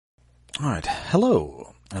All right.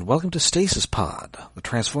 Hello, and welcome to Stasis Pod, the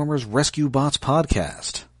Transformers Rescue Bots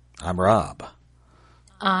podcast. I'm Rob.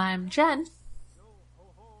 I'm Jen.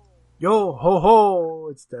 Yo ho ho!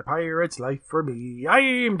 It's the pirate's life for me.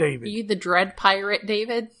 I'm David. Are you the Dread Pirate,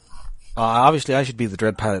 David? Obviously, I should be the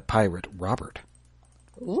Dread Pirate, Robert.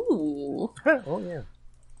 Ooh. Oh yeah.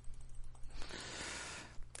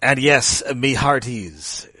 And yes, me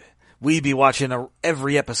hearties, we be watching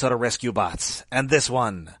every episode of Rescue Bots, and this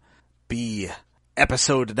one be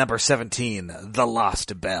episode number 17, The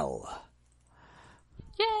Lost Bell.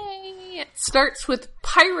 Yay! It starts with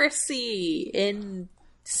piracy in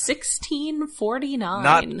 1649.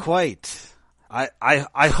 Not quite.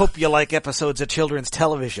 I hope you like episodes of children's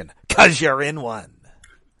television, 'cause you're in one.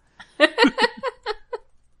 Yeah,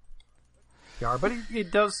 but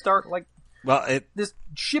it does start like Well, this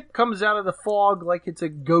ship comes out of the fog like it's a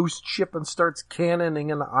ghost ship and starts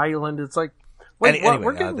cannoning an island. It's like, wait, Anyway, what?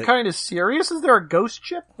 We're getting kind of serious? Is there a ghost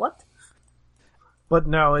ship? What? But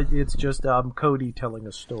no, it's just Cody telling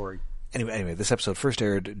a story. Anyway, this episode first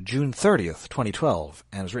aired June 30th, 2012,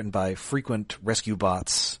 and was written by frequent Rescue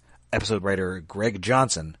Bots episode writer Greg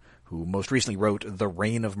Johnson, who most recently wrote The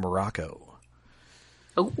Reign of Morocco.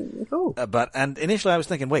 Oh. And initially I was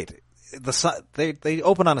thinking, wait, they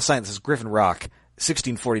open on a sign that says Griffin Rock,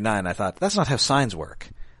 1649. I thought, that's not how signs work.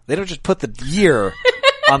 They don't just put the year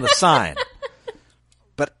on the sign.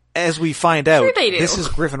 But as we find out, Sure they do. this is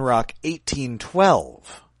Griffin Rock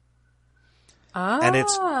 1812. Oh. And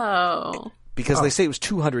it's because they say it was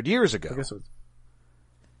 200 years ago. I guess it's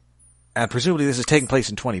And presumably this is taking place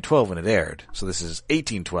in 2012 when it aired. So this is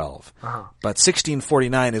 1812. Uh-huh. But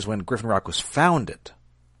 1649 is when Griffin Rock was founded.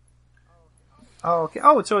 oh okay.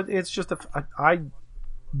 Oh, so it's just I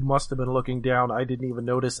must have been looking down. I didn't even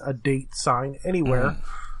notice a date sign anywhere.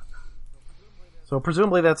 So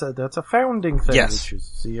presumably that's a founding thing, Yes. which you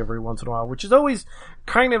see every once in a while, which is always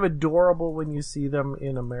kind of adorable when you see them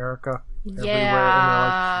in America. Everywhere.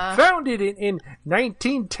 Yeah. And they're like, founded in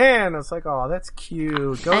 1910. It's like, oh, that's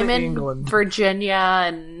cute. Go I'm to in England. Virginia,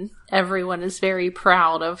 and everyone is very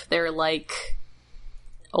proud of their, like,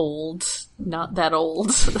 old, not that old,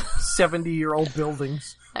 70-year-old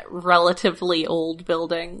buildings. relatively old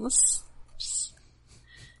buildings.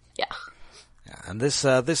 Yeah. And this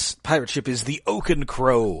pirate ship is the Oaken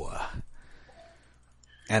Crow.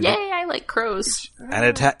 And Yay, I like crows. And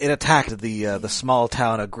it attacked the small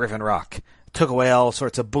town of Griffin Rock, took away all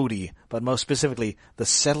sorts of booty, but most specifically the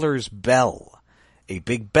settler's bell, a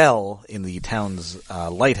big bell in the town's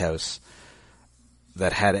lighthouse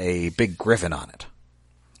that had a big griffin on it.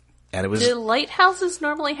 And it was. Do lighthouses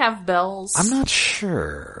normally have bells? I'm not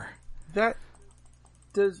sure. That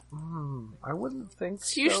does. I wouldn't think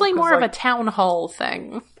It's usually more of a town hall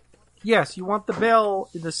thing. Yes, you want the bell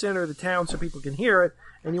in the center of the town so people can hear it,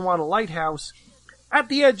 and you want a lighthouse at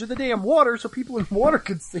the edge of the damn water so people in water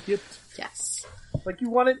can see it. Yes. Like, you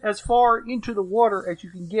want it as far into the water as you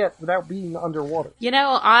can get without being underwater. You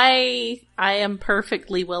know, I am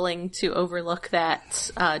perfectly willing to overlook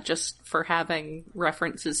that just for having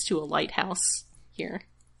references to a lighthouse here.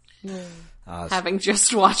 Having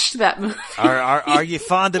just watched that movie. Are you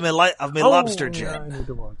fond of me lobster, yeah, Jen? I need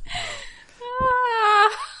to watch.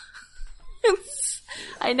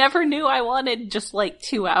 I never knew I wanted just like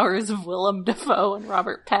 2 hours of Willem Dafoe and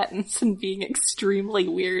Robert Pattinson being extremely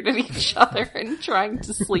weird at each other and trying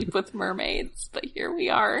to sleep with mermaids, but here we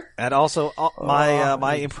are. And also,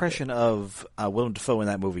 my impression of Willem Dafoe in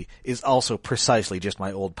that movie is also precisely just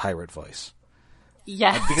my old pirate voice.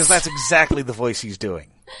 Yes. Because that's exactly the voice he's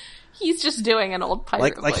doing. He's just doing an old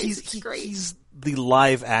pirate Like voice. It's great. he's the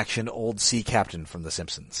live action old sea captain from The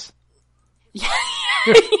Simpsons.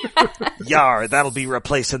 Yar, that'll be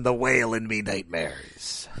replacing the whale in me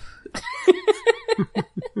nightmares.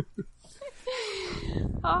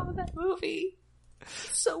 Oh, that movie.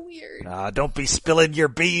 So weird. Don't be spilling your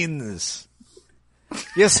beans.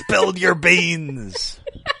 You spilled your beans.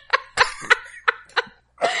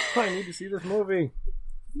 I need to see this movie.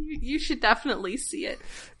 You should definitely see it.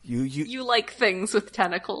 You You like things with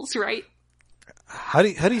tentacles, right? how do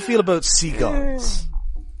you feel about seagulls?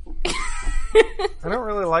 I don't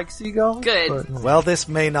really like seagulls. Good. But, Well, this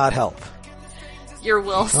may not help. You're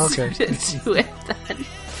well Okay. suited to it then.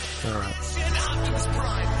 all right.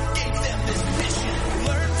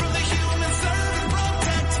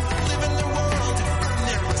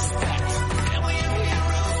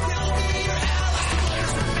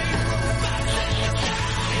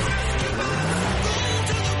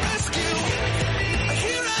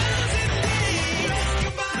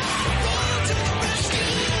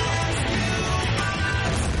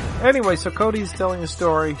 Anyway, so Cody's telling a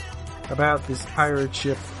story about this pirate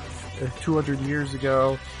ship 200 years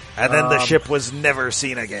ago. And then the ship was never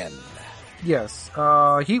seen again. Yes.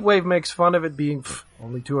 Heatwave makes fun of it being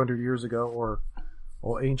only 200 years ago or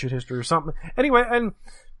ancient history or something. Anyway,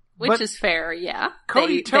 which is fair, yeah.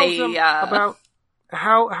 Cody tells them about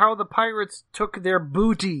how the pirates took their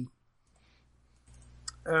booty.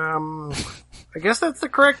 I guess that's the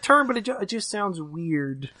correct term, but it just sounds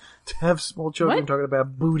weird to have small children talking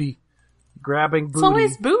about booty. Grabbing booty. It's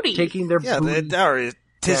always booty. Taking their booty.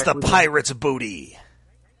 Tis the pirates' booty.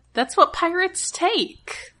 That's what pirates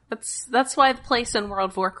take. That's why the place in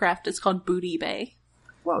World of Warcraft is called Booty Bay.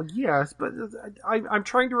 Well, yes, but I'm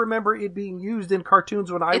trying to remember it being used in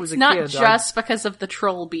cartoons when I was a kid. It's not just because of the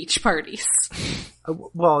troll beach parties.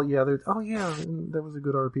 Well, yeah, that was a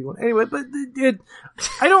good RP one. Anyway, but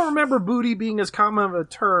I don't remember booty being as common of a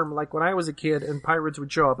term like when I was a kid and pirates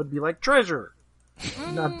would show up and be like, treasure,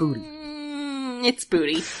 not booty. It's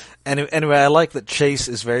booty. Anyway, I like that Chase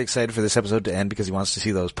is very excited for this episode to end because he wants to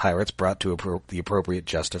see those pirates brought to the appropriate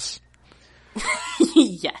justice.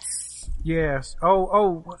 Yes. Yes.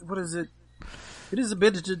 Oh, what is it? It is a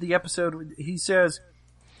bit into the episode. He says,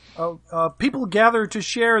 people gather to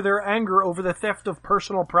share their anger over the theft of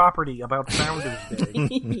personal property about Founders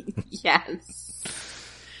Day. Yes.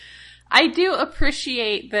 I do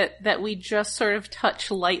appreciate that we just sort of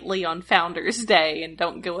touch lightly on Founders Day and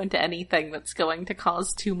don't go into anything that's going to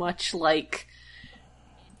cause too much, like,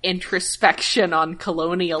 introspection on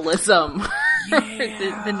colonialism.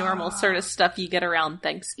 Yeah. the normal sort of stuff you get around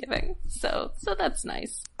Thanksgiving. So that's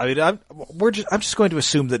nice. I mean, I'm just going to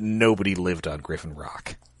assume that nobody lived on Griffin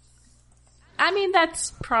Rock. I mean,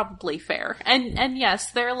 that's probably fair. And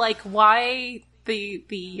yes, they're like, why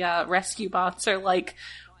the rescue bots are like,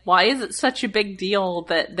 why is it such a big deal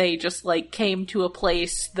that they just like came to a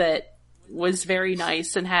place that was very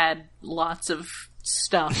nice and had lots of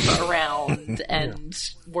stuff around and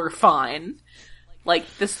were fine? Like,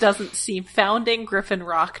 this doesn't seem... Founding Griffin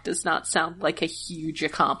Rock does not sound like a huge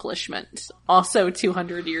accomplishment. Also,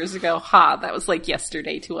 200 years ago, that was like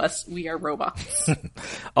yesterday to us. We are robots.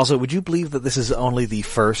 Also, would you believe that this is only the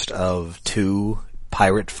first of 2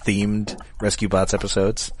 pirate-themed Rescue Bots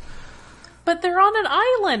episodes? But they're on an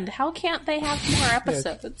island. How can't they have more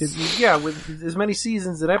episodes? With as many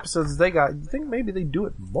seasons and episodes as they got, you think maybe they do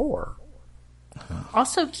it more.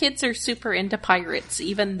 Also, kids are super into pirates,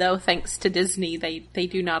 even though, thanks to Disney, they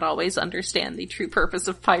do not always understand the true purpose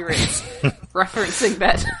of pirates. Referencing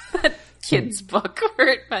that kid's book where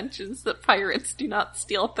it mentions that pirates do not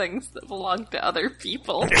steal things that belong to other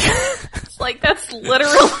people. It's like, that's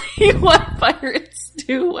literally what pirates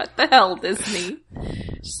do. What the hell, Disney?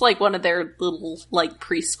 Just like one of their little, like,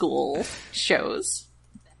 preschool shows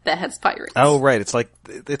that has pirates. Oh, right.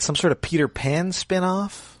 It's some sort of Peter Pan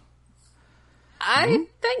spin-off? I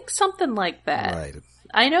think something like that. Right.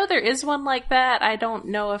 I know there is one like that. I don't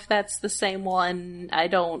know if that's the same one.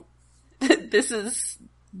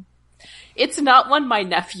 It's not one my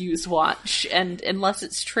nephews watch, and unless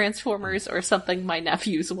it's Transformers or something my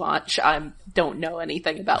nephews watch, I don't know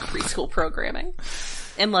anything about preschool programming.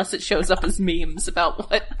 Unless it shows up as memes about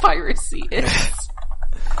what piracy is.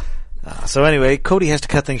 So anyway, Cody has to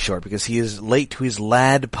cut things short because he is late to his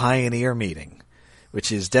Lad Pioneer meeting,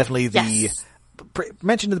 which is definitely Yes.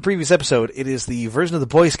 mentioned in the previous episode, it is the version of the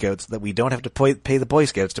Boy Scouts that we don't have to pay the Boy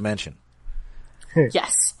Scouts to mention.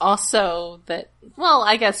 Yes. Also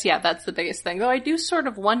I guess, that's the biggest thing. Though I do sort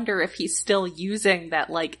of wonder if he's still using that,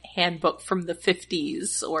 like, handbook from the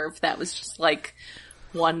 50s, or if that was just, like,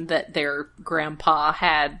 one that their grandpa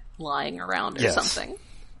had lying around or something.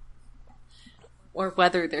 Or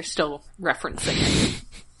whether they're still referencing it.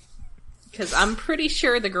 Because I'm pretty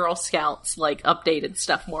sure the Girl Scouts, like, updated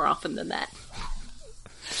stuff more often than that.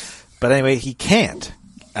 But anyway, he can't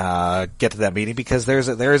get to that meeting because there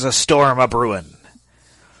is a storm a-brewing.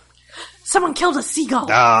 Someone killed a seagull!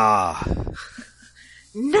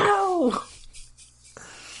 No!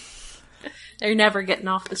 They're never getting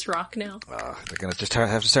off this rock now. They're gonna just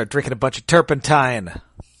have to start drinking a bunch of turpentine.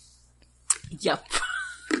 Yep.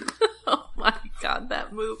 Oh my god,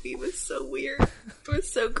 that movie was so weird. It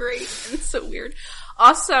was so great and so weird.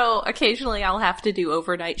 Also, occasionally I'll have to do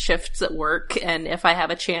overnight shifts at work, and if I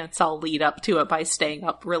have a chance, I'll lead up to it by staying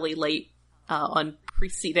up really late on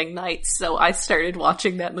preceding nights. So I started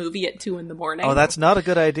watching that movie at 2 a.m. Oh, that's not a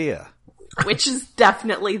good idea. Which is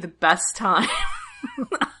definitely the best time.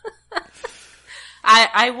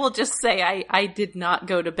 I will just say I did not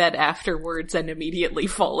go to bed afterwards and immediately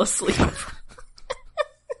fall asleep.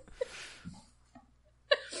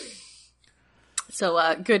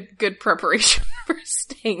 So, good preparation for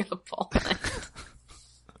staying up all night.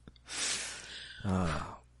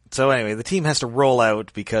 So anyway, the team has to roll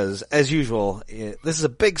out because, as usual, this is a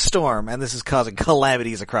big storm, and this is causing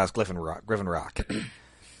calamities across Griffin Rock.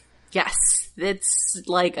 Yes, it's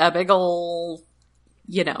like a big ol',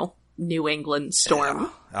 New England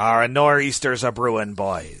storm. Our nor'easters are brewing,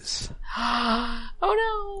 boys. Oh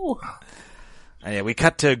no! And yeah, we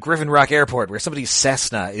cut to Griffin Rock Airport, where somebody's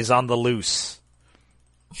Cessna is on the loose.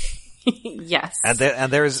 Yes. And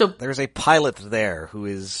there's a pilot there who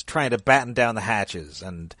is trying to batten down the hatches,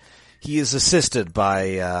 and he is assisted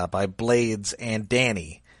by Blades and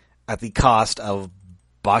Danny at the cost of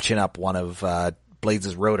botching up one of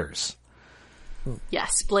Blades' rotors.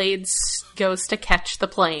 Yes, Blades goes to catch the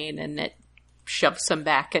plane, and it shoves him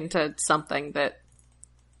back into something that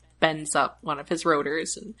bends up one of his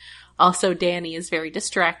rotors. And also Danny is very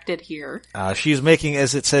distracted here. She's making,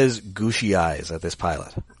 as it says, gooshy eyes at this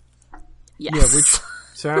pilot. Yes. Yeah, which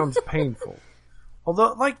sounds painful.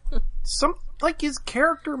 Although, his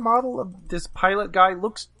character model of this pilot guy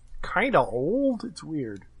looks kind of old. It's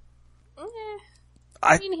weird.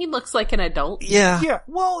 I mean, he looks like an adult. Yeah. Yeah,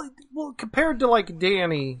 well, compared to,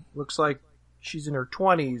 Danny, looks like she's in her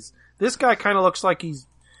 20s. This guy kind of looks like he's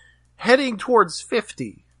heading towards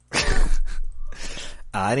 50.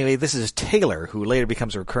 Anyway, this is Taylor, who later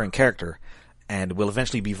becomes a recurring character, and will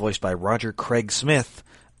eventually be voiced by Roger Craig Smith,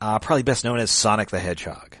 probably best known as Sonic the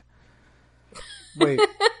Hedgehog. Wait,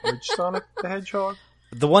 which Sonic the Hedgehog?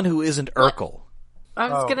 The one who isn't Urkel. I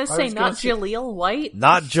was gonna say, not Jaleel White.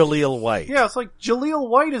 Not Jaleel White. Yeah, it's like Jaleel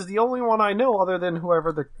White is the only one I know other than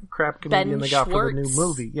whoever the crap comedian they got for the new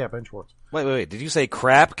movie. Yeah, Ben Schwartz. Wait. Did you say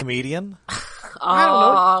crap comedian? I don't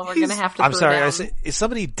know. We're gonna have to I'm sorry, down. is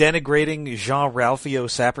somebody denigrating Jean-Ralphio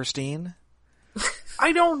Saperstein?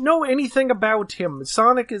 I don't know anything about him.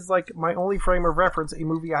 Sonic is my only frame of reference, a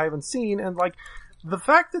movie I haven't seen, and the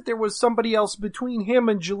fact that there was somebody else between him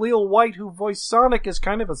and Jaleel White who voiced Sonic is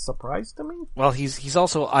kind of a surprise to me. Well, he's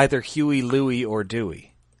also either Huey, Louie, or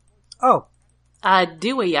Dewey. Oh.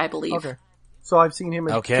 Dewey, I believe. Okay. So I've seen him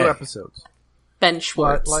in 2 episodes. Ben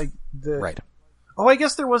Schwartz. Right. Oh, I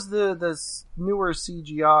guess there was the newer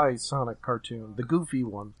CGI Sonic cartoon, the goofy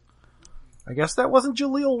one. I guess that wasn't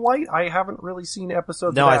Jaleel White. I haven't really seen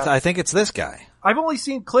episodes No, of that. I think it's this guy. I've only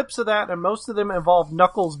seen clips of that, and most of them involve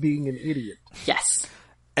Knuckles being an idiot. Yes.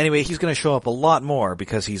 Anyway, he's going to show up a lot more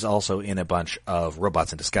because he's also in a bunch of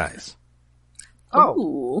Robots in Disguise. Oh.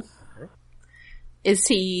 Ooh. Is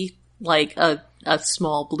he a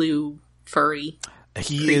small blue furry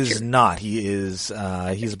He creature? is not. He's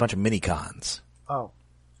a bunch of mini-cons. Oh.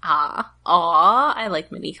 I like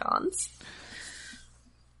minicons.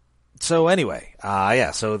 So anyway,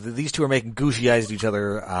 so these two are making gooshy eyes at each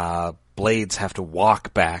other. Blades have to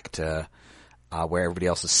walk back to where everybody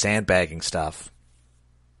else is sandbagging stuff.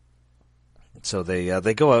 So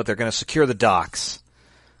they go out. They're going to secure the docks.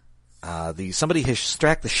 Somebody has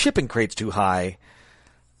stacked the shipping crates too high.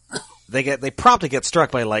 They promptly get struck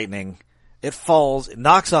by lightning. It falls, it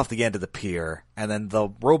knocks off the end of the pier, and then the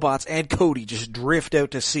robots and Cody just drift out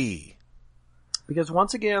to sea. Because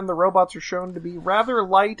once again, the robots are shown to be rather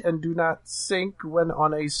light and do not sink when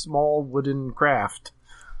on a small wooden craft.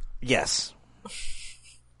 Yes.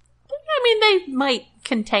 I mean, they might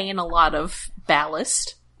contain a lot of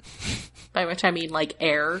ballast. By which I mean,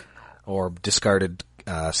 air. Or discarded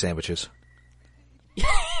sandwiches.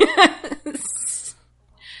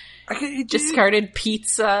 Discarded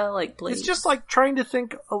pizza, Blades. It's just like trying to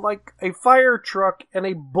think of a fire truck and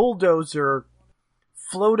a bulldozer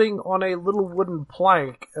floating on a little wooden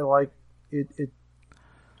plank.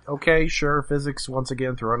 Okay, sure, physics once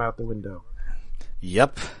again thrown out the window.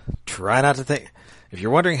 Yep. Try not to think. If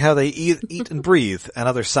you're wondering how they eat and breathe and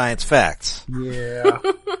other science facts, Yeah.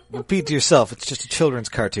 repeat to yourself, it's just a children's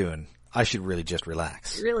cartoon. I should really just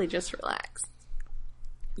relax. Really just relax.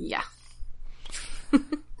 Yeah.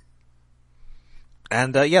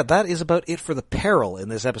 And that is about it for the peril in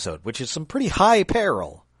this episode, which is some pretty high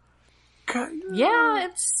peril. Yeah,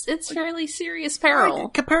 it's fairly serious peril.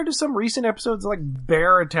 Compared to some recent episodes like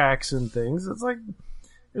bear attacks and things, it's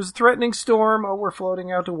there's a threatening storm, we're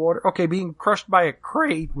floating out to water. Okay, being crushed by a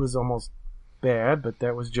crate was almost bad, but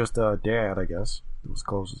that was just Dad, I guess. It was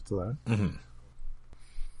closest to that.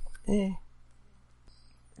 Mm-hmm.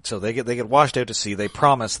 So they get washed out to sea. They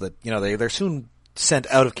promise that, they're soon sent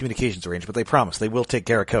out of communications range, but they promise they will take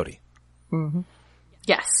care of Cody. Mm-hmm.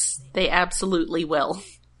 Yes, they absolutely will.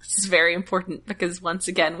 This is very important because once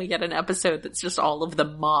again we get an episode that's just all of the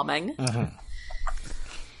momming. Mm-hmm.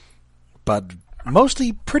 But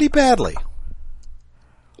mostly pretty badly.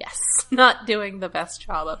 Yes, not doing the best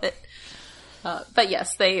job of it. But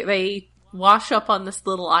yes, they wash up on this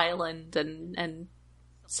little island and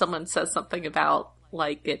someone says something about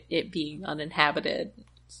like it being uninhabited.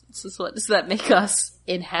 So what does that make us?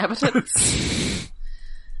 Inhabitants?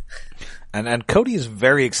 And Cody is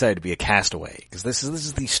very excited to be a castaway, because this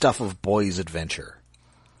is the stuff of boys' adventure.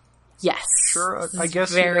 Yes. Sure, I It's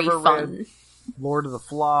guess very you never fun. read Lord of the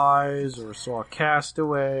Flies or saw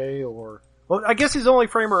Castaway or... Well, I guess his only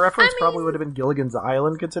frame of reference probably would have been Gilligan's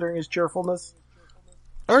Island, considering his cheerfulness.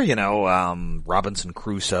 Or, Robinson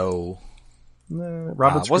Crusoe.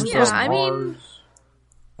 Robinson wasn't- Crusoe, Yeah, I mean- Mars.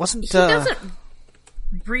 Wasn't, He doesn't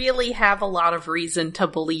really have a lot of reason to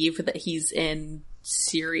believe that he's in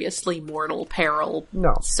seriously mortal peril.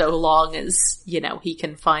 No. So long as, he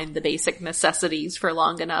can find the basic necessities for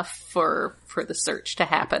long enough for the search to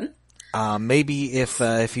happen. maybe if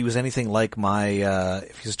he was anything like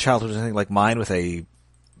if his childhood was anything like mine, with a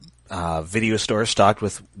video store stocked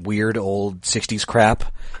with weird old 60s crap,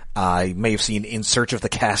 I may have seen In Search of the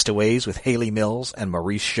Castaways with Haley Mills and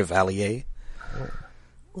Maurice Chevalier.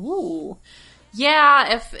 Ooh.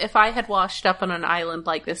 Yeah, if I had washed up on an island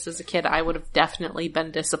like this as a kid, I would have definitely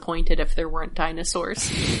been disappointed if there weren't dinosaurs.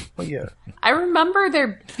 Well, yeah. I remember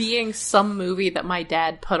there being some movie that my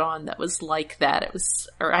dad put on that was like that.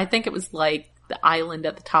 I think it was like The Island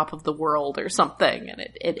at the Top of the World or something, and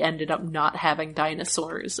it ended up not having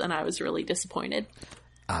dinosaurs, and I was really disappointed.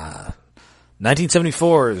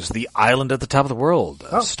 1974's The Island at the Top of the World,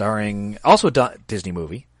 starring, also a Disney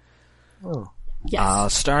movie, Oh.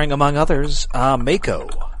 Yes. starring, among others, Mako.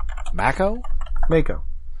 Mako? Mako.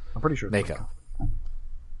 I'm pretty sure it's Mako.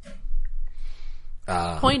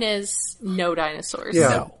 Point is, no dinosaurs. Yeah.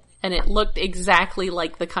 No. And it looked exactly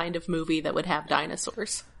like the kind of movie that would have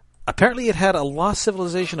dinosaurs. Apparently it had a lost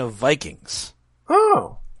civilization of Vikings.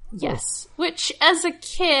 Oh. Yes. Which, as a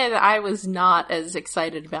kid, I was not as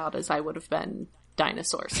excited about as I would have been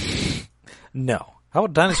dinosaurs. No. How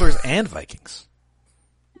about dinosaurs and Vikings?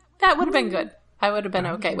 That would have been good. I would have been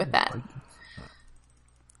okay with that.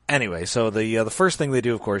 Anyway, so the first thing they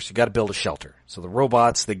do, of course, you got to build a shelter. So the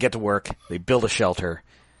robots, they get to work, they build a shelter.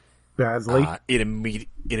 Badly. It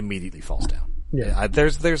immediately falls down. Yeah.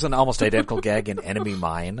 There's an almost identical gag in Enemy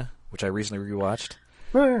Mine, which I recently rewatched.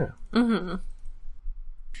 Oh, yeah.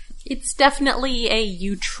 It's definitely a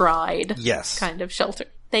you tried Yes. kind of shelter.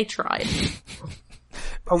 They tried.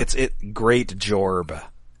 It's great jorb.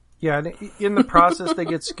 Yeah, and in the process they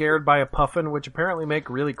get scared by a puffin, which apparently make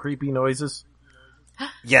really creepy noises.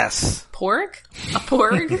 Yes. Porg? A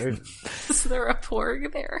porg? Is there a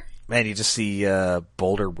porg there? Man, you just see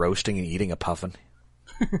Boulder roasting and eating a puffin.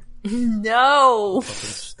 No!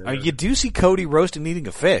 You do see Cody roasting and eating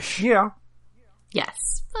a fish. Yeah.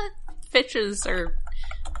 Yes, but fishes are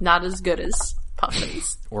not as good as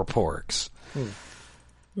puffins. Or porgs.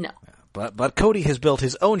 No. But Cody has built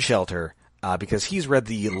his own shelter because he's read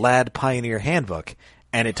the Lad Pioneer Handbook,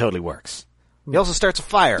 and it totally works. He also starts a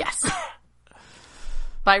fire. Yes.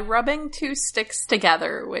 By rubbing two sticks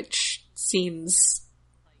together, which seems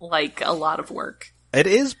like a lot of work. It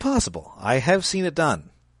is possible. I have seen it done.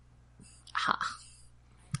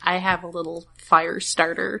 I have a little fire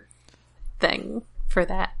starter thing for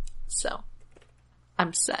that, so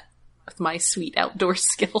I'm set with my sweet outdoor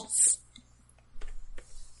skills.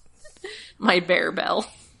 My bear bell.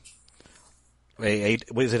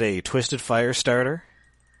 Was it a twisted fire starter?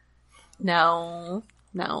 No,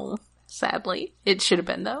 sadly. It should have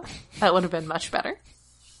been, though. That would have been much better.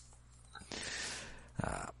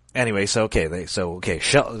 Anyway,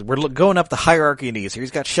 we're going up the hierarchy of needs here.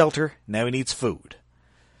 He's got shelter, now he needs food.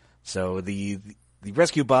 So the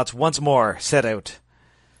rescue bots once more set out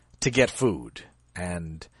to get food,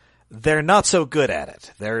 and they're not so good at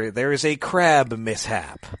it. There is a crab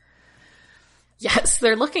mishap. Yes,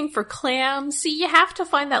 they're looking for clams. See, you have to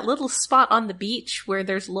find that little spot on the beach where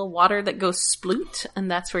there's a little water that goes sploot,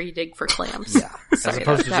 and that's where you dig for clams. Yeah. Sorry, As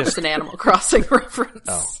opposed to that just- was an Animal Crossing reference.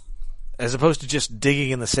 Oh. As opposed to just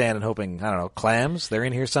digging in the sand and hoping, I don't know, clams? They're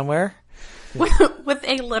in here somewhere? With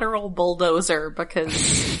a literal bulldozer,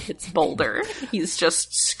 because it's Boulder. He's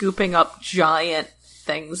just scooping up giant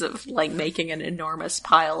things of, like, making an enormous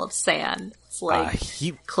pile of sand. It's like,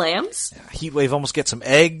 clams? Heatwave almost gets some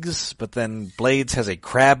eggs, but then Blades has a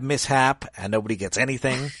crab mishap, and nobody gets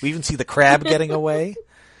anything. We even see the crab getting away.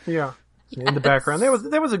 Yeah. In the background.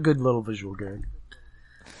 There was a good little visual gag.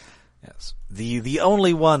 Yes. The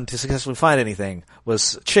only one to successfully find anything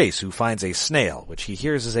was Chase, who finds a snail, which he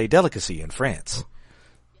hears is a delicacy in France.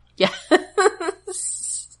 Yeah.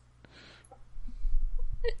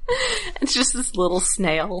 It's just this little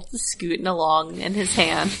snail scooting along in his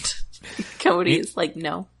hand. Cody is like,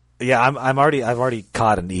 no. Yeah, I've already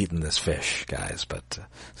caught and eaten this fish, guys, but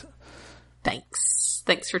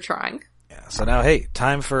Thanks for trying. yeah. So now, hey,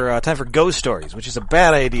 time for ghost stories, which is a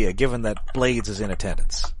bad idea given that Blades is in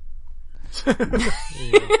attendance.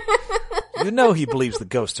 You know he believes the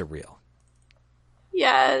ghosts are real.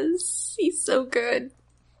 Yes, he's so good.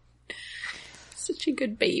 Such a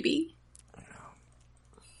good baby.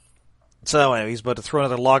 So anyway, he's about to throw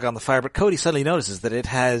another log on the fire, but Cody suddenly notices that it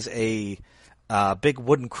has a big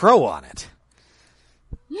wooden crow on it.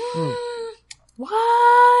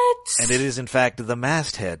 What? And it is, in fact, the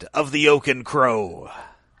masthead of the Oaken Crow.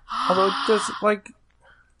 Although,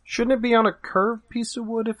 shouldn't it be on a curved piece of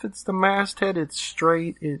wood if it's the masthead? It's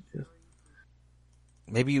straight.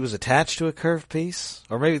 Maybe he was attached to a curved piece?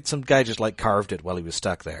 Or maybe some guy just, carved it while he was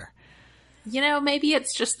stuck there. Maybe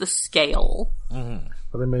it's just the scale. Mm-hmm.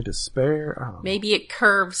 Are they made to spare? Maybe it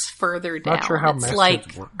curves further down. Not sure how it's mastheads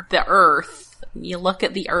like work. the Earth. You look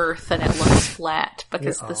at the Earth and it looks flat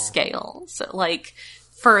because of the scale. So,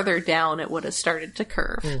 further down it would have started to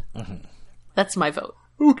curve. Mm-hmm. That's my vote.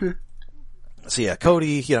 Okay. So yeah,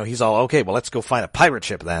 Cody, he's all, okay, well, let's go find a pirate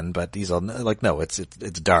ship then, but he's all, no, it's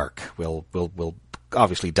dark. We'll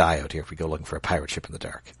obviously die out here if we go looking for a pirate ship in the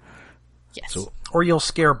dark. Yes. So, or you'll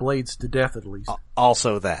scare Blades to death at least.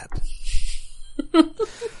 Also that.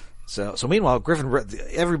 So meanwhile,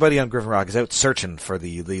 everybody on Griffin Rock is out searching for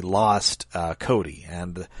the lost Cody,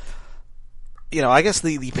 and I guess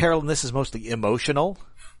the peril in this is mostly emotional.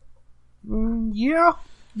 Yeah,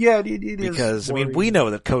 it is. Because we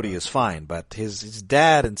know that Cody is fine, but his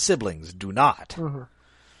dad and siblings do not. Mm-hmm.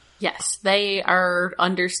 Yes, they are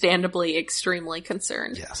understandably extremely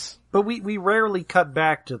concerned. Yes, but we rarely cut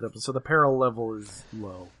back to them, so the peril level is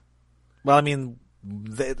low. Well, I mean,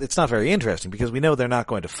 it's not very interesting because we know they're not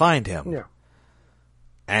going to find him. Yeah.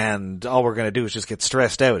 And all we're going to do is just get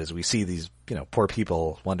stressed out as we see these, poor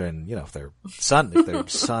people wondering, if their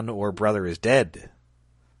son or brother is dead.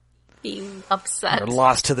 Being upset. Or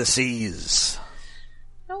lost to the seas.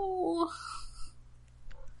 No.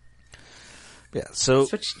 Yeah, so...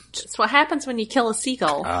 It's what happens when you kill a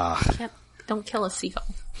seagull. Don't kill a seagull.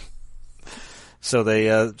 So they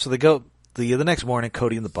go... The next morning,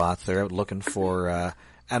 Cody and the bots, they're out looking for,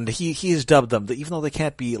 and he has dubbed them, even though they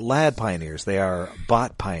can't be lad pioneers, they are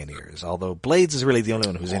bot pioneers, although Blades is really the only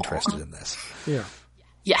one who's interested in this. Yeah.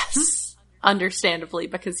 Yes. Understandably,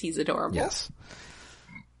 because he's adorable. Yes.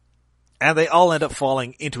 And they all end up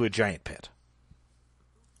falling into a giant pit.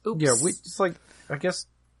 Oops. Yeah, it's I guess,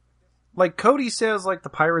 Cody says, the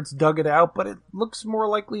pirates dug it out, but it looks more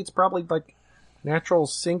likely it's probably, natural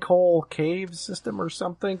sinkhole cave system or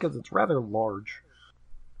something, because it's rather large.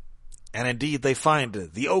 And indeed, they find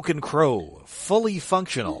the Oaken Crow, fully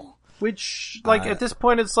functional. Which, at this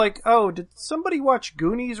point, it's did somebody watch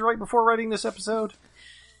Goonies right before writing this episode?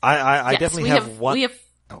 I yes, definitely have one...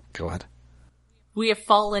 Oh, go ahead. We have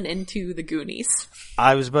fallen into the Goonies.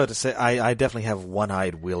 I was about to say, I definitely have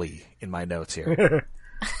One-Eyed Willie in my notes here.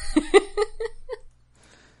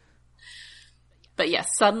 But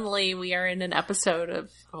yes, suddenly we are in an episode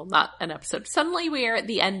of... Well, not an episode. Suddenly we are at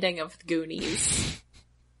the ending of the Goonies.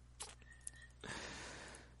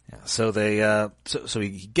 Yeah, so so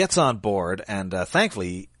he gets on board, and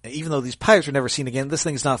thankfully, even though these pirates are never seen again, this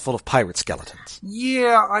thing's not full of pirate skeletons.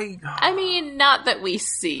 Yeah, I mean, not that we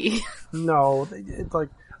see. No, it's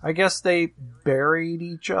I guess they buried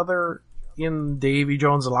each other in Davy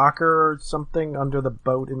Jones' locker or something under the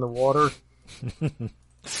boat in the water.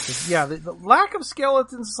 Yeah, the lack of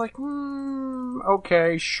skeletons is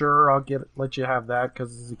okay, sure, I'll let you have that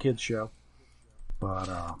because it's a kid's show. But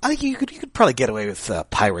I think you could probably get away with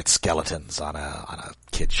pirate skeletons on a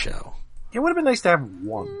kid's show. It would have been nice to have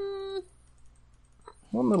one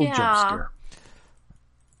little jump scare.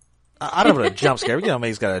 I don't know about a jump scare. Maybe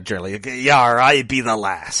he's got a journey. Yar, I be the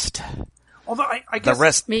last. Although I guess the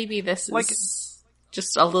rest, maybe this is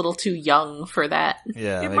just a little too young for that.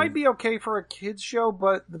 Yeah, it might be okay for a kids show,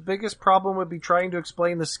 but the biggest problem would be trying to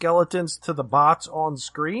explain the skeletons to the bots on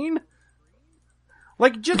screen.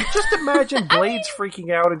 Just imagine Blades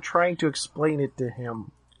freaking out and trying to explain it to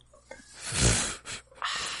him.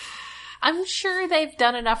 I'm sure they've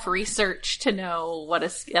done enough research to know what a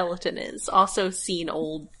skeleton is. Also seen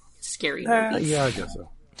old scary movies. Yeah, I guess so.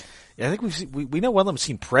 Yeah, I think we know one of them's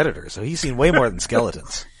seen Predator, so he's seen way more than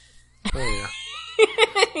skeletons. Oh yeah.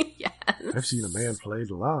 Yes. I've seen a man flayed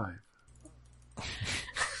alive.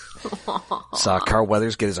 Saw Carl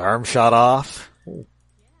Weathers get his arm shot off.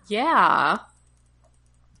 Yeah.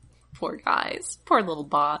 Poor guys. Poor little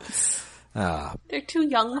bots. They're too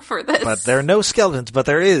young for this. But there are no skeletons, but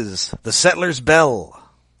there is the Settler's Bell.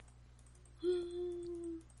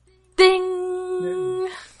 Ding!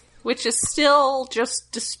 Which is still,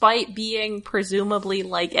 just despite being presumably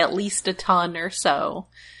at least a ton or so,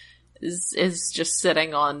 is just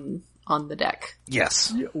sitting on the deck.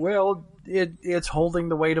 Yes. Yeah, well, it's holding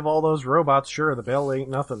the weight of all those robots. Sure, the bell ain't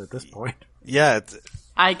nothing at this point. Yeah.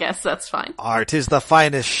 I guess that's fine. Art is the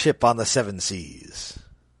finest ship on the seven seas.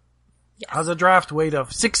 Yes. Has a draft weight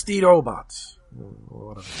of 60 robots.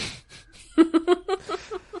 Whatever.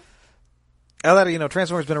 Now that,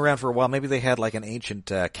 Transformers been around for a while, maybe they had like an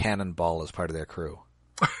ancient cannonball as part of their crew.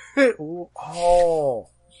 Oh.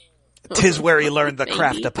 'Tis where he learned the Maybe.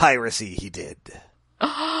 craft of piracy, he did.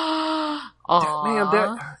 Aww. Man,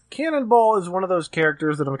 that Cannonball is one of those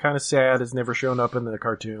characters that I'm kind of sad has never shown up in the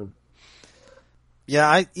cartoon. Yeah,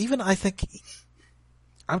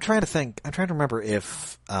 I'm trying to remember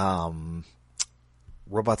if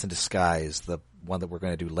Robots in Disguise, the one that we're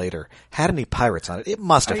going to do later, had any pirates on it. It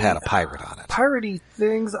must have had a pirate on it. Piratey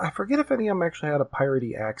things. I forget if any of them actually had a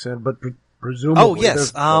piratey accent, but presumably. Oh, yes.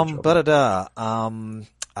 there's a bunch of them.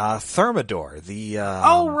 Thermidor, the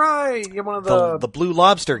Oh, right. Yeah, one of the blue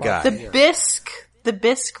lobster guy. The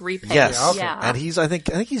Bisque repaint. Yes. Yeah, okay. Yeah. And I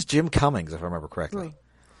think he's Jim Cummings, if I remember correctly.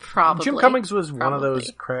 Probably. Jim Cummings was one of Probably.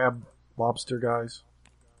 those crab lobster guys.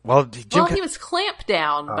 Well, He was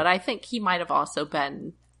Clampdown, but I think he might have also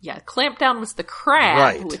been... Yeah, Clampdown was the crab,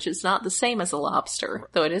 Right. which is not the same as a lobster,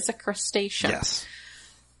 though it is a crustacean. Yes.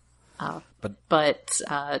 But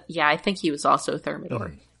I think he was also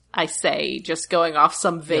Thermidor. I say, just going off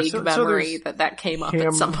some vague so memory there's that came up him.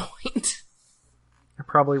 at some point. I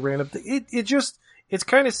probably ran up. It's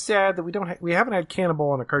kind of sad that we haven't had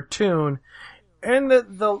Cannonball in a cartoon, and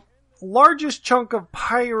the largest chunk of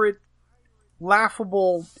pirate,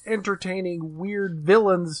 laughable, entertaining, weird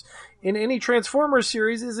villains in any Transformers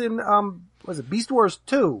series is in was it Beast Wars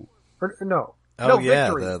 2? Or no? Oh no, yeah,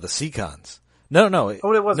 Victory. the Seacons. No.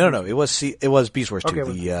 Oh, it wasn't. No. It was Beast Wars 2. Okay,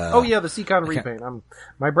 The the Seacon repaint.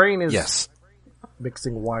 My brain is yes.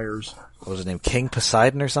 mixing wires. What was his name? King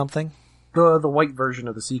Poseidon or something? The white version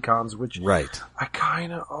of the Seacons, which Right. I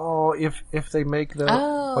kind of if they make the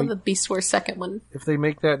Oh, the Beast Wars second one. if they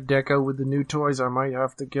make that deco with the new toys, I might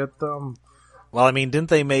have to get them. Well, I mean, didn't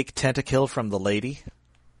they make Tentakill from the lady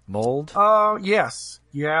mold? Yes.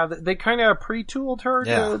 Yeah, they kind of pre-tooled her,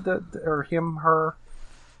 Yeah. or him, her,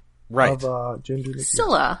 Right. of gender.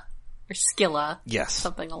 Scylla. Or Scylla. Yes.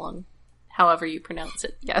 Something along, however you pronounce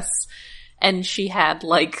it, yes. And she had,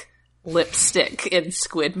 like, lipstick in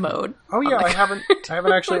squid mode. Oh yeah, on the I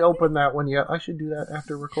haven't actually opened that one yet. I should do that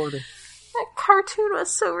after recording. That cartoon was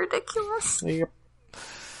so ridiculous. Yep.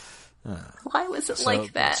 Why was it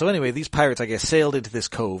like that? So anyway, these pirates, I guess, sailed into this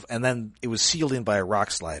cove, and then it was sealed in by a rock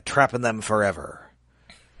slide, trapping them forever.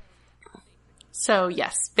 So,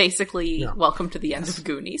 yes, basically, welcome to the end of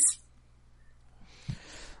Goonies.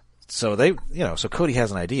 So so Cody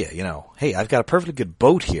has an idea, hey, I've got a perfectly good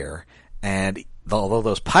boat here, and although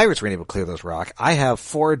those pirates were able to clear those rocks, I have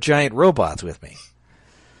 4 giant robots with me.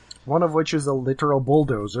 One of which is a literal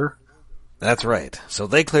bulldozer. That's right. So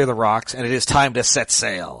they clear the rocks, and it is time to set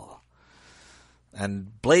sail.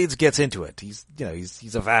 And Blades gets into it. He's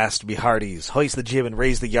a vast to be hearties, hoist the jib and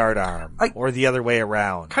raise the yardarm, or the other way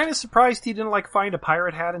around. Kind of surprised he didn't find a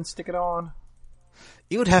pirate hat and stick it on.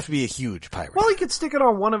 It would have to be a huge pirate. Well, he could stick it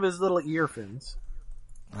on one of his little ear fins.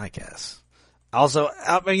 I guess. Also,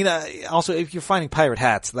 also, if you're finding pirate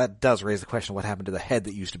hats, that does raise the question of what happened to the head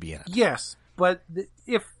that used to be in it. Yes, but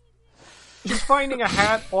if just finding a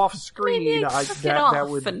hat off screen, Maybe it took it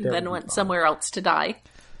off and then went somewhere else to die.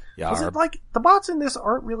 Yeah, Is it the bots in this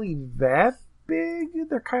aren't really that big?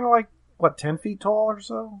 They're kind of 10 feet tall or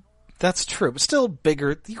so? that's true, but still bigger.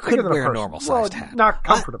 You Bigger couldn't than a wear a person. normal-sized Well, hat. not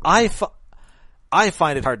comfortably. I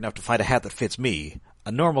find it hard enough to find a hat that fits me,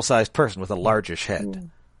 a normal-sized person with a largish head.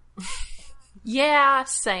 Yeah,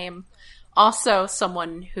 same. Also,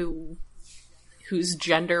 someone whose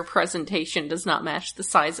gender presentation does not match the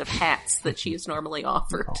size of hats that she is normally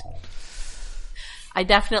offered. I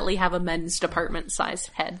definitely have a men's department size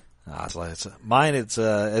head. Mine, it's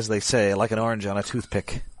as they say, like an orange on a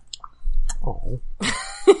toothpick. Oh.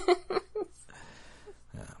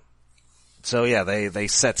 So yeah, they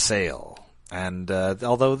set sail, and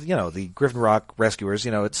although the Griffin Rock rescuers,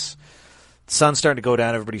 it's the sun's starting to go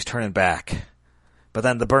down, everybody's turning back, but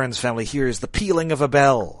then the Burns family hears the pealing of a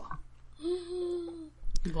bell.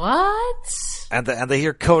 What? And they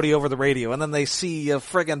hear Cody over the radio, and then they see a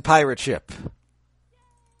friggin' pirate ship.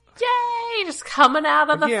 Yay! Just coming out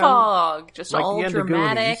of the Again, fog. Just like all the end of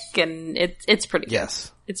dramatic, and it's pretty good.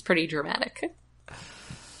 Yes. It's pretty dramatic.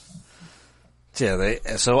 Yeah,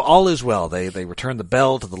 so all is well. They return the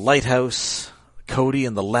bell to the lighthouse. Cody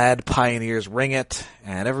and the lad pioneers ring it,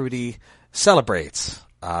 and everybody celebrates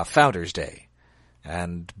Founders Day.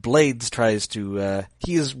 And Blades tries to,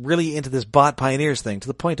 he is really into this Bot Pioneers thing to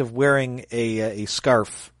the point of wearing a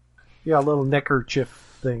scarf. Yeah, a little neckerchief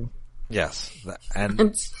thing. Yes. And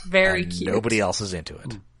It's very and cute. nobody else is into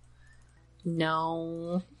it.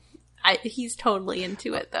 No. He's totally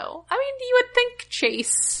into it, though. I mean, you would think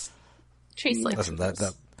Chase likes Listen,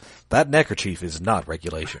 it. that neckerchief is not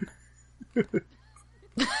regulation.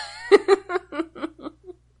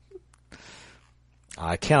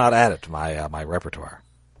 I cannot add it to my repertoire.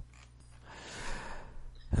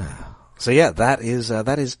 So yeah, that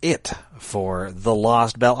is it for The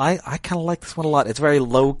Lost Bell. I kind of like this one a lot. It's very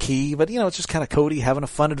low key, but it's just kind of Cody having a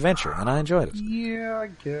fun adventure, and I enjoyed it. Yeah, I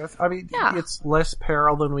guess. I mean, Yeah. it's less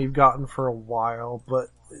peril than we've gotten for a while, but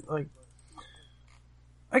like,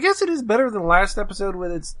 I guess it is better than last episode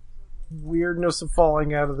with its weirdness of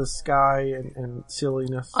falling out of the sky and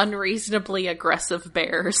silliness. Unreasonably aggressive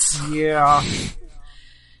bears. Yeah.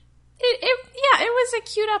 It was a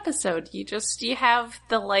cute episode. You have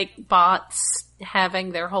the, bots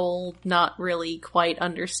having their whole not really quite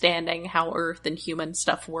understanding how Earth and human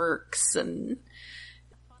stuff works, and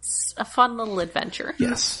it's a fun little adventure.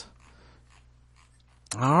 Yes.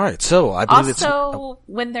 All right, so I believe Also,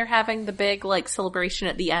 when they're having the big, celebration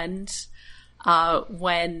at the end,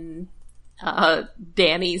 when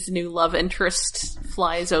Danny's new love interest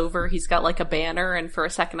flies over, he's got a banner, and for a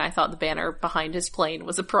second I thought the banner behind his plane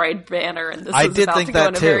was a pride banner, and this I was did about think to go that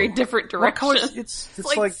in a too. very different What color? direction.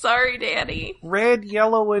 It's like Sorry, Danny. red,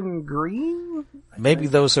 yellow, and green? maybe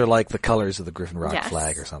those are the colors of the Griffin Rock Yes.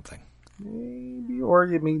 flag or something. Maybe. Or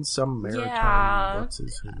you mean some maritime. Yeah. What's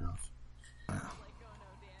his, who knows?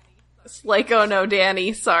 It's like, oh no,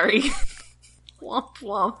 Danny, sorry. Womp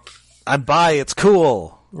womp. I'm bi, it's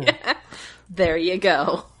cool. There you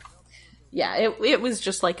go. Yeah, it was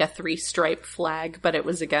just a 3-stripe flag, but it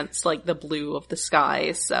was against the blue of the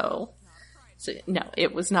sky, so no,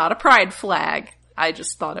 it was not a pride flag. I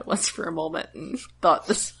just thought it was for a moment and thought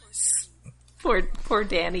this was poor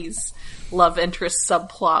Danny's love interest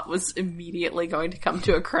subplot was immediately going to come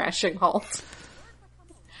to a crashing halt.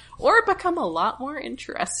 Or become a lot more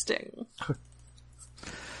interesting.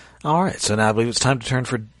 All right, so now I believe it's time to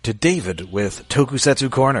turn to David with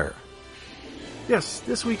Tokusetsu Corner. Yes,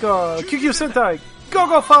 this week on QQ Sentai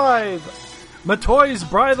Go-Go 5! Matoi's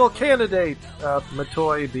bridal candidate.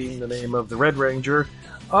 Matoi being the name of the Red Ranger.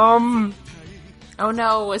 Oh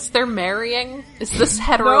no, is there marrying? Is this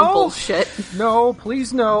hetero No. bullshit? No,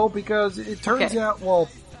 please no, because it turns Okay. out,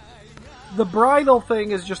 the bridal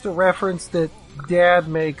thing is just a reference that Dad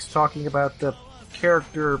makes talking about the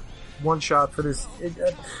character one-shot for this.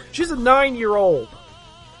 She's a 9-year-old.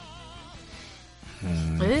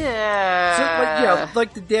 Yeah. So,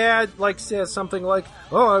 the dad, says something like,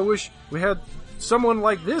 oh, I wish we had someone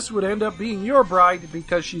like this would end up being your bride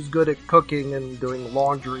because she's good at cooking and doing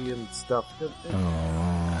laundry and stuff.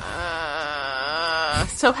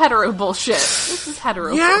 So hetero bullshit. This is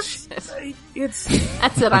hetero Yes! bullshit. It's,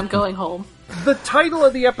 That's it, I'm going home. the title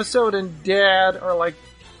of the episode and Dad are,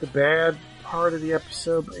 the bad part of the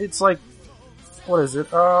episode. It's what is it?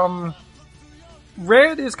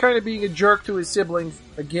 Red is kind of being a jerk to his siblings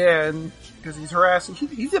again because he's harassing.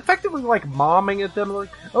 He's effectively momming at them,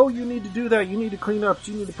 "Oh, you need to do that. You need to clean up.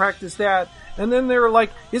 You need to practice that." And then they're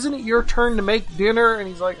like, "Isn't it your turn to make dinner?" And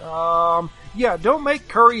he's like, yeah, don't make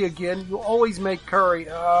curry again. You always make curry."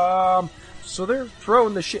 So they're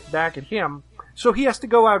throwing the shit back at him. So he has to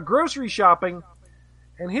go out grocery shopping,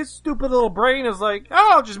 and his stupid little brain is like, "Oh,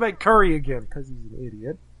 I'll just make curry again," because he's an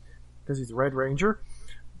idiot, because he's a Red Ranger.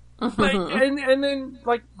 And then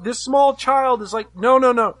this small child is like,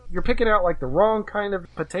 no, you're picking out the wrong kind of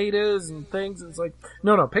potatoes and things. And it's like,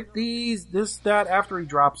 no, pick these, this, that, after he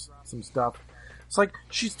drops some stuff. It's like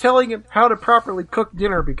she's telling him how to properly cook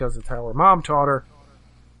dinner because it's how her mom taught her.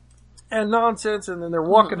 And nonsense, and then they're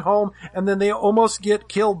walking home, and then they almost get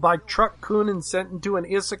killed by Truck Kun and sent into an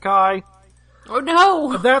isekai. Oh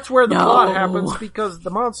no! That's where the No. plot happens, because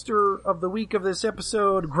the monster of the week of this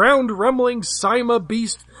episode, ground rumbling Saima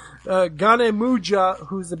beast, Ganemuja,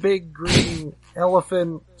 who's a big green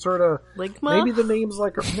elephant, sort of. Ligma? Maybe the name's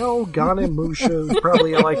no, Ganemusha is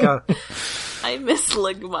probably I miss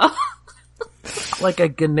Ligma. a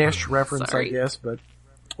Ganesh reference, Sorry. I guess,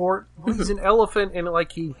 or he's an elephant and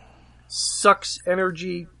he sucks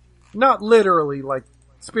energy, not literally,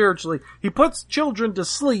 spiritually. He puts children to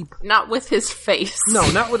sleep. Not with his face. No,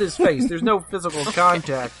 not with his face. There's no physical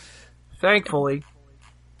contact, thankfully.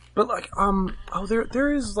 But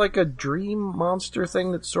there is a dream monster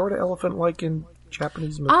thing that's sort of elephant-like in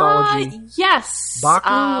Japanese mythology. Yes.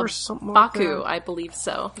 Baku or something like Baku, that? I believe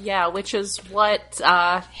so. Yeah, which is what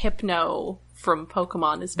Hypno from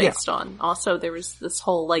Pokemon is based on. Also, there was this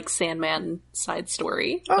whole, like, Sandman side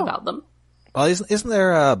story about them. Well, isn't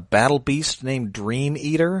there a battle beast named Dream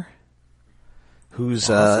Eater? Who's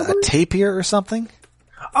a tapir or something?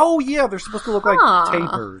 Oh, yeah, they're supposed to look like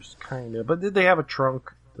tapirs, kind of. But did they have a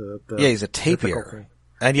trunk? Yeah, he's a tapir.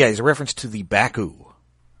 And yeah, he's a reference to the Baku.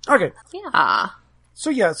 Okay. Yeah.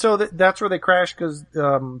 So that's where they crash because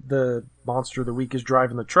the monster of the week is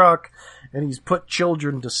driving the truck, and he's put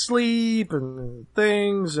children to sleep and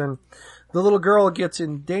things, and the little girl gets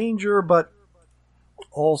in danger, but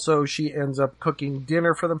also she ends up cooking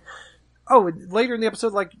dinner for them. Oh, and later in the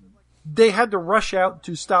episode, like, they had to rush out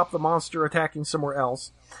to stop the monster attacking somewhere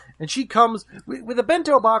else, and she comes with a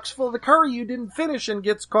bento box full of the curry you didn't finish and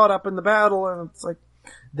gets caught up in the battle, and it's like,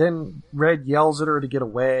 then Red yells at her to get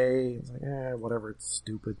away. It's like, whatever, it's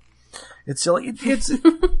stupid. It's silly. It's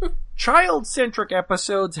child-centric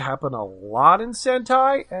episodes happen a lot in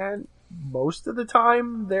Sentai, and most of the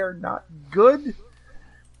time they're not good.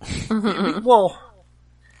 Well,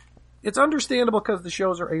 it's understandable because the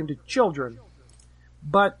shows are aimed at children,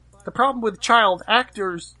 but the problem with child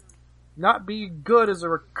actors not being good is a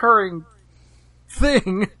recurring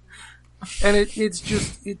thing, and it's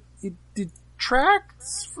just, it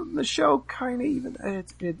detracts from the show, kind of, even.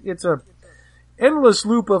 It's a endless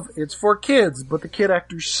loop of, it's for kids, but the kid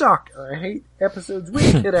actors suck. I hate episodes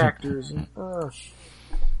with kid actors.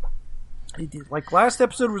 Like, last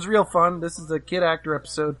episode was real fun. This is a kid actor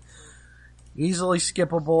episode. Easily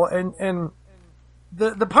skippable. And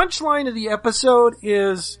the punchline of the episode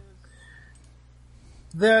is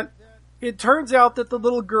that it turns out that the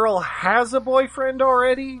little girl has a boyfriend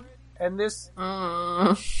already, and this...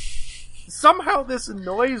 Somehow this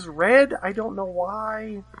annoys Red. I don't know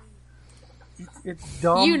why. It's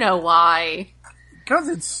dumb. You know why. Because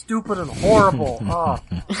it's stupid and horrible.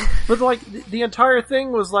 But, like, the entire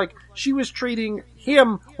thing was like, she was treating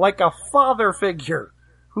him like a father figure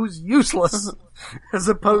who's useless, as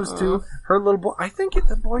opposed to her little boy. I think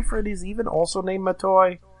the boyfriend is even also named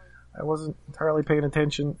Matoi. I wasn't entirely paying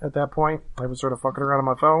attention at that point. I was sort of fucking around on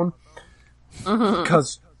my phone.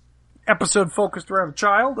 Because episode focused around a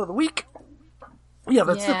child of the week. Yeah,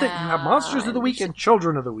 that's the thing. You have monsters of the week and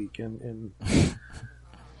children of the week, and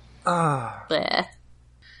not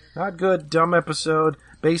good. Dumb episode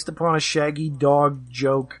based upon a Shaggy Dog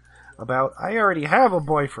joke about I already have a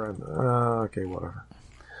boyfriend. Okay, whatever.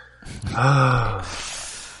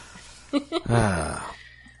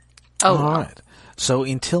 All right. So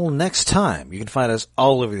until next time, you can find us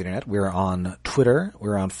all over the internet. We're on Twitter,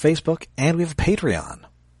 we're on Facebook, and we have a Patreon.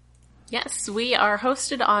 Yes, we are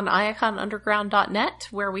hosted on iaconunderground.net,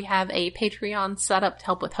 where we have a Patreon set up to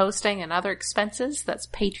help with hosting and other expenses. That's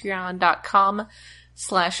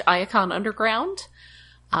patreon.com/iaconunderground.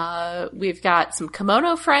 We've got some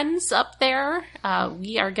Kimono friends up there.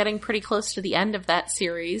 We are getting pretty close to the end of that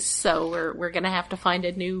series, so we're gonna have to find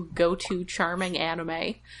a new go-to charming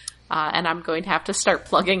anime. And I'm going to have to start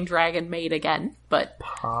plugging Dragon Maid again, but...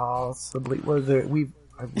 Possibly. We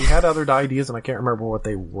had other ideas, and I can't remember what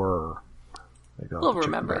they were. We'll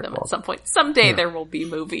remember them at some point. Someday there will be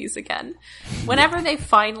movies again. Whenever they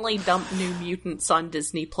finally dump New Mutants on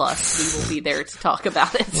Disney+, we will be there to talk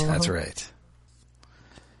about it. That's right.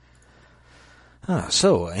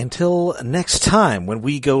 So, until next time, when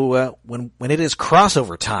we go, when it is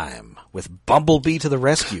crossover time with Bumblebee to the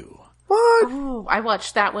rescue. What? Ooh, I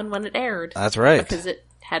watched that one when it aired. That's right. Because it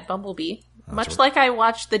had Bumblebee. Much like I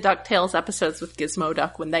watched the DuckTales episodes with Gizmo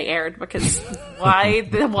Duck when they aired, because why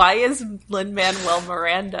is Lin-Manuel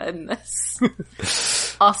Miranda in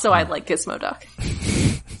this? Also, I like Gizmo Duck.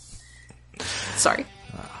 Sorry.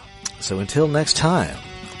 So until next time,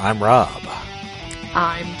 I'm Rob.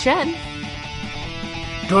 I'm Jen.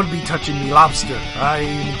 Don't be touching me, lobster.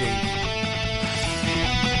 I'm Dave.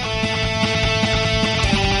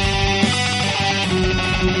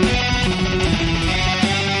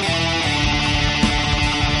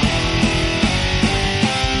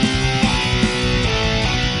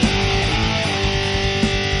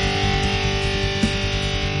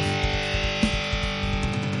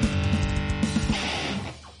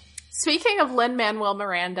 Speaking of Lin-Manuel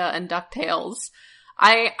Miranda and DuckTales,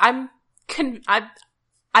 I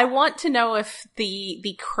want to know if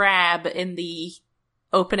the crab in the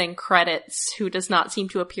opening credits, who does not seem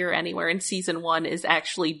to appear anywhere in season 1, is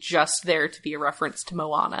actually just there to be a reference to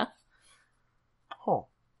Moana. Oh.